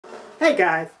Hey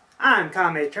guys, I'm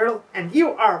Kame Turtle, and you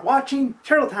are watching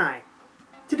Turtle Time.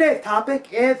 Today's topic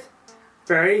is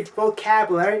furry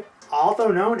vocabulary,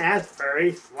 also known as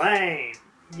furry slang.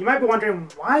 You might be wondering,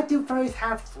 why do furries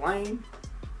have slang?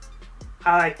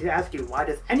 I'd like to ask you, why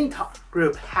does any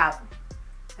group have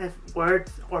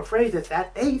words or phrases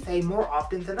that they say more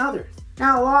often than others?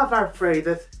 Now, a lot of our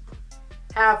phrases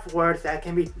have words that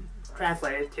can be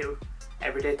translated to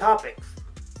everyday topics.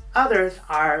 Others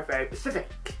are very specific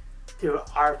to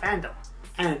our fandom,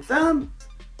 and some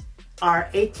are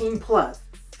 18 plus.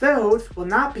 Those will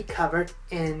not be covered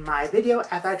in my video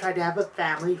as I try to have a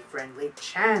family-friendly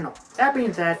channel. That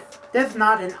being said, this is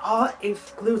not an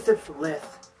all-exclusive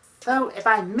list, so if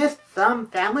I missed some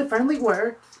family-friendly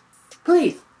words,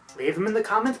 please leave them in the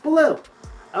comments below.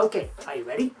 Okay, are you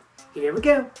ready? Here we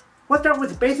go. Let's start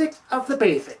with the basics of the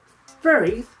basics.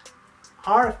 Furries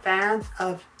are fans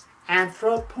of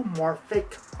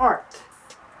anthropomorphic art.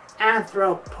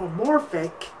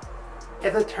 Anthropomorphic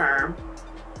is a term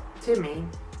to mean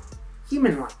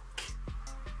human-like.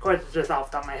 Of course, it's just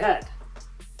off the top of my head.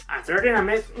 I'm certain I'm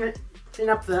messing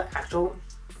up the actual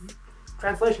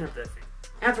translation of this.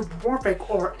 Anthropomorphic,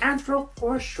 or anthro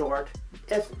for short,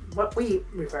 is what we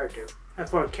refer to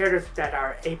for characters that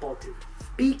are able to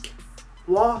speak,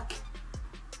 walk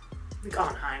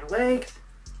on hind legs,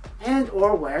 and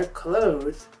or wear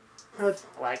clothes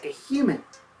like a human.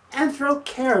 Anthro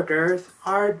characters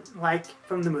are like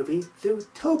from the movie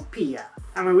Zootopia.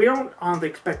 I mean, we don't honestly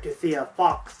expect to see a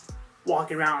fox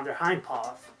walking around on their hind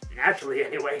paws, naturally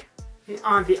anyway.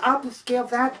 On the opposite scale of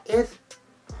that is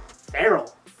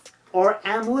feral, or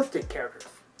animalistic characters.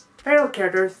 Feral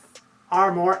characters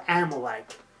are more animal-like.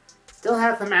 Still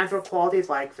have some anthro qualities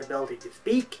like the ability to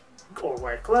speak or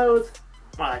wear clothes,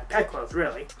 more like pet clothes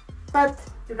really, but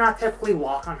do not typically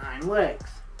walk on hind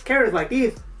legs. Characters like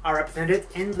these are represented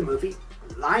in the movie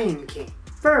Lion King.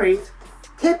 Furries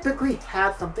typically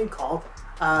have something called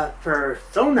a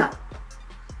fursona.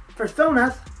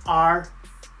 Fursonas are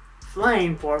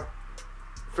slang for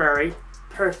furry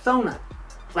persona,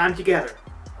 slammed together.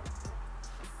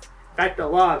 In fact, a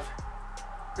lot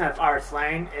of our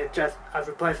slang is just us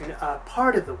replacing a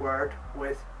part of the word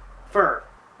with fur.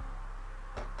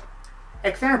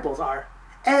 Examples are,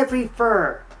 every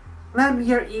fur, lend me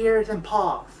your ears and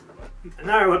paws.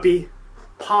 Another would be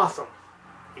possum.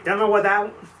 You don't know what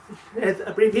that is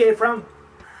abbreviated from?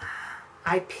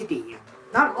 I pity you.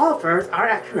 Not all furs are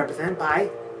actually represented by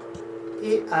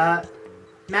the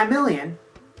mammalian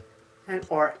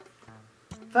or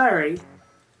furry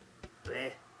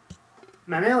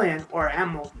mammalian or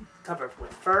animal covered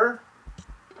with fur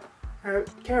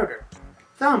character.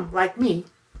 Some, like me,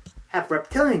 have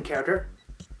reptilian character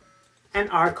and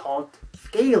are called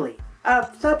scaly, a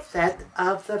subset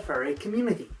of the furry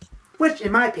community, which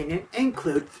in my opinion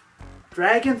includes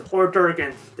dragons or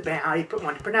durgans, depending on how you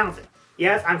want to pronounce it.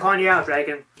 Yes, I'm calling you out,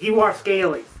 dragon. You are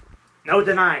scaly. No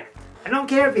denying it. I don't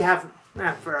care if you have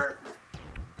fur.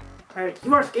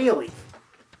 You are scaly.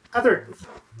 Other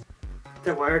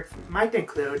words might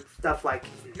include stuff like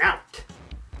snout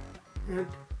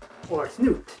or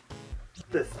snoot,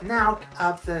 the snout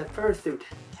of the fursuit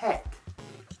head,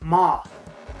 maw,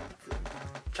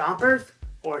 chompers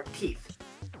or teeth,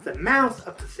 the mouth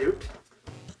of the suit,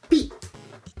 feet,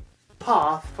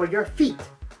 paws for your feet,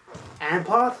 and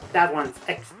paws, that one's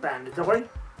explanatory,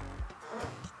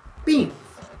 beans.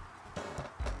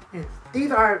 And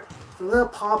these are the little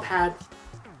paw pads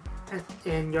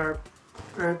in your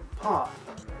paw.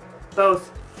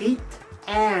 Both feet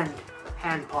and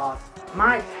hand paws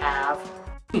might have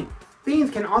beans.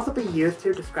 Beans can also be used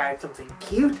to describe something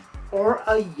cute or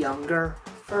a younger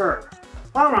fur.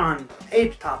 While we're on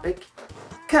age topic,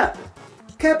 cub.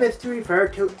 Cub is to refer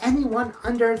to anyone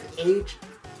under the age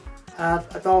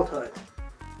of adulthood.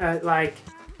 Like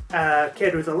a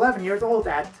kid who's 11 years old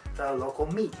at the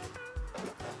local meet.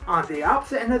 On the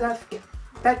opposite end of that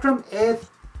spectrum is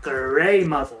gray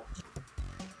muzzle.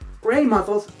 Gray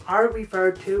muzzles are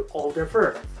referred to older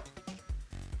furs.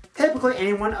 Typically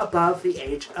anyone above the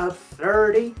age of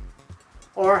 30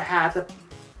 or has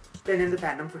been in the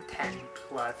fandom for 10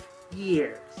 plus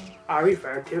years are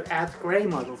referred to as gray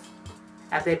muzzles,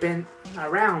 as they've been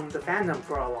around the fandom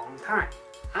for a long time.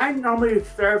 I normally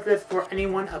reserve this for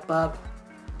anyone above,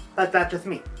 but that's just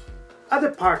me. Other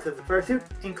parts of the fursuit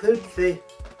include the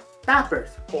bappers,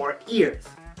 or ears.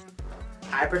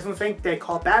 I personally think they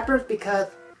call bappers because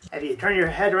if you turn your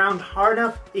head around hard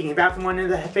enough, you can bap someone in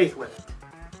the face with it.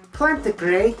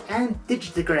 Plantigrade and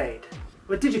digitigrade,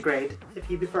 or digigrade if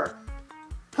you prefer.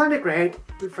 Plantigrade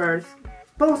refers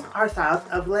both are styles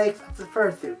of legs of the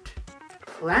fursuit.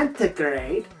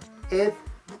 Plantigrade is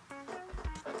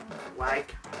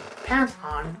like pants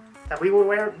on that we would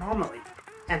wear normally.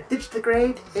 And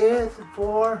digidegrade is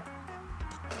for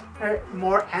a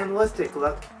more animalistic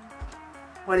look,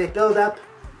 where they build up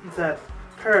the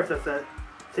curves of the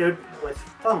suit with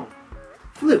foam.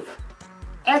 Floof,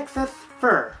 excess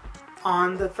fur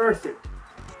on the fursuit.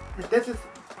 This is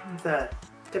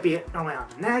to be normally on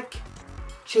the neck,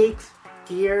 cheeks,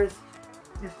 ears,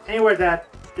 anywhere that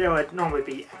there would normally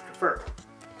be extra fur.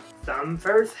 Some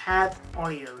furs have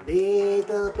only a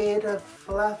little bit of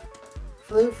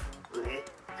floof,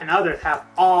 and others have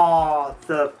all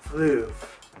the floof.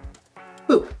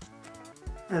 Boop.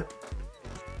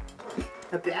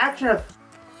 The action of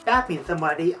bapping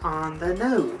somebody on the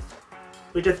nose,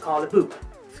 we just call it boop,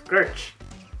 scritch,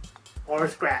 or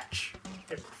scratch.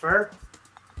 If you prefer,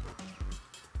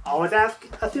 always ask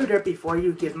a suitor before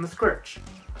you give them a scritch,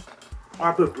 or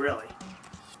a boop really.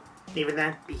 Even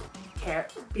then,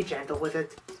 be gentle with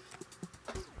it.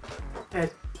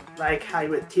 It's like how you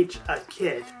would teach a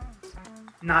kid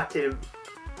not to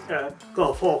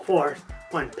go full force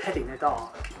when petting a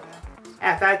dog,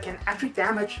 as that can actually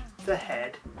damage the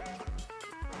head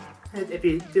if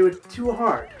you do it too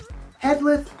hard.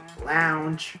 Headless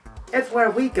lounge is where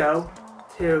we go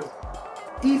to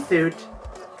desuit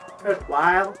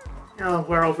while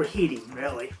we're overheating,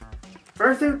 really.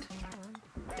 Fursuit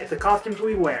is the costumes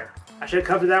we wear. I should have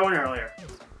covered that one earlier.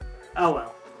 Oh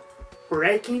well.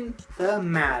 Breaking the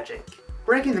magic.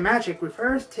 Breaking the magic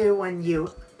refers to when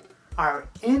you are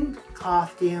in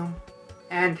costume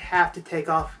and have to take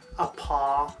off a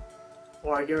paw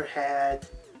or your head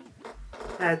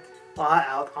while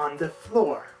out on the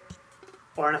floor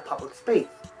or in a public space,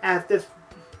 as this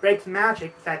breaks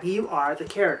magic that you are the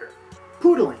character.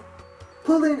 Poodling.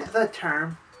 Poodling is a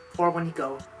term for when you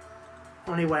go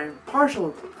only wearing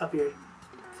partial of your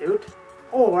suit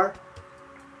or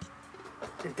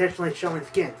intentionally showing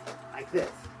skin, like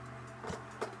this.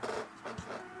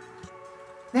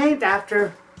 Named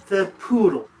after the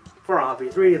poodle, for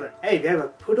obvious reason. Hey, if you have a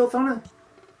poodle Sona,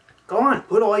 go on,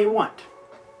 poodle all you want.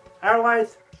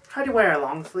 Otherwise, try to wear a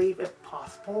long sleeve if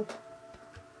possible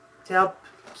to help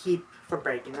keep from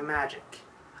breaking the magic.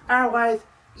 Otherwise,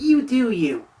 you do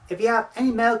you. If you have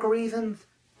any medical reasons,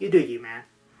 you do you, man.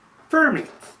 Fur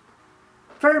meets.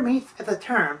 Fur meets is a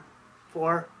term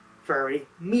for furry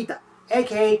meetup,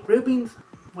 aka groupings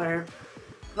where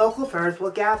local furs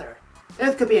will gather.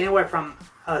 This could be anywhere from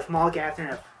a small gathering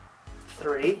of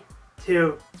 3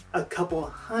 to a couple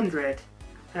hundred.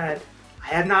 I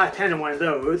have not attended one of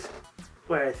those,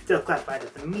 where it's still classified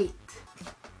as a meet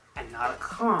and not a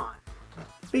con.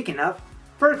 Speaking of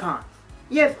fur cons,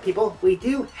 yes people, we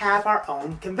do have our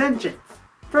own conventions.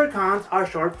 Fur cons are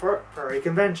short for furry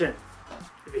conventions,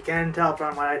 if you can tell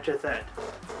from what I just said.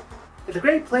 It's a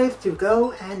great place to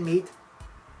go and meet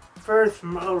furs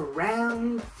from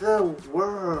around the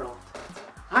world.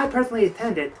 I personally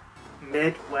attended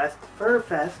Midwest Fur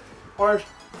Fest, or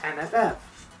NFF,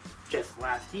 just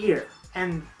last year,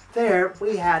 and there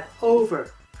we had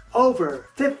over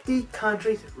 50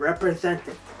 countries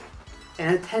represented in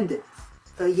attendance.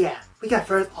 So yeah, we got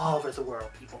furs all over the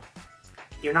world, people.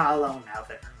 You're not alone out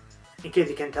there, in case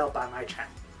you can tell by my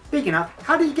channel. Speaking of,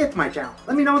 how did you get to my channel?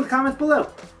 Let me know in the comments below.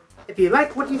 If you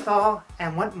liked what you saw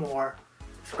and want more,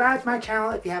 subscribe to my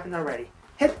channel if you haven't already.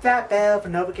 Hit that bell for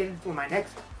notifications when my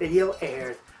next video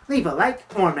airs. Leave a like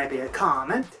or maybe a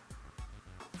comment,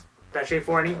 especially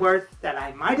for any words that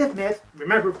I might have missed.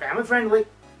 Remember, family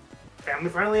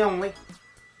friendly only.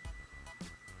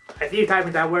 I see you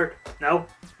typing that word. No,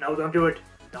 don't do it.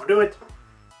 Don't do it.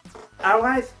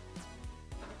 Otherwise,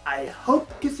 I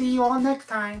hope to see you all next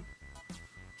time.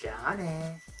 Johnny.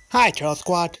 Hi Turtle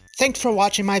Squad, thanks for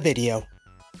watching my video.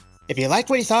 If you liked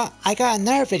what you saw, I got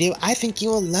another video I think you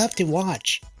will love to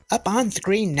watch, up on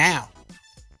screen now.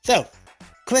 So,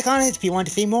 click on it if you want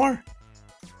to see more,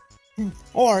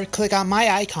 or click on my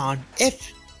icon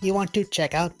if you want to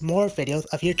check out more videos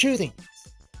of your choosing.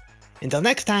 Until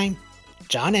next time,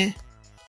 Johnny.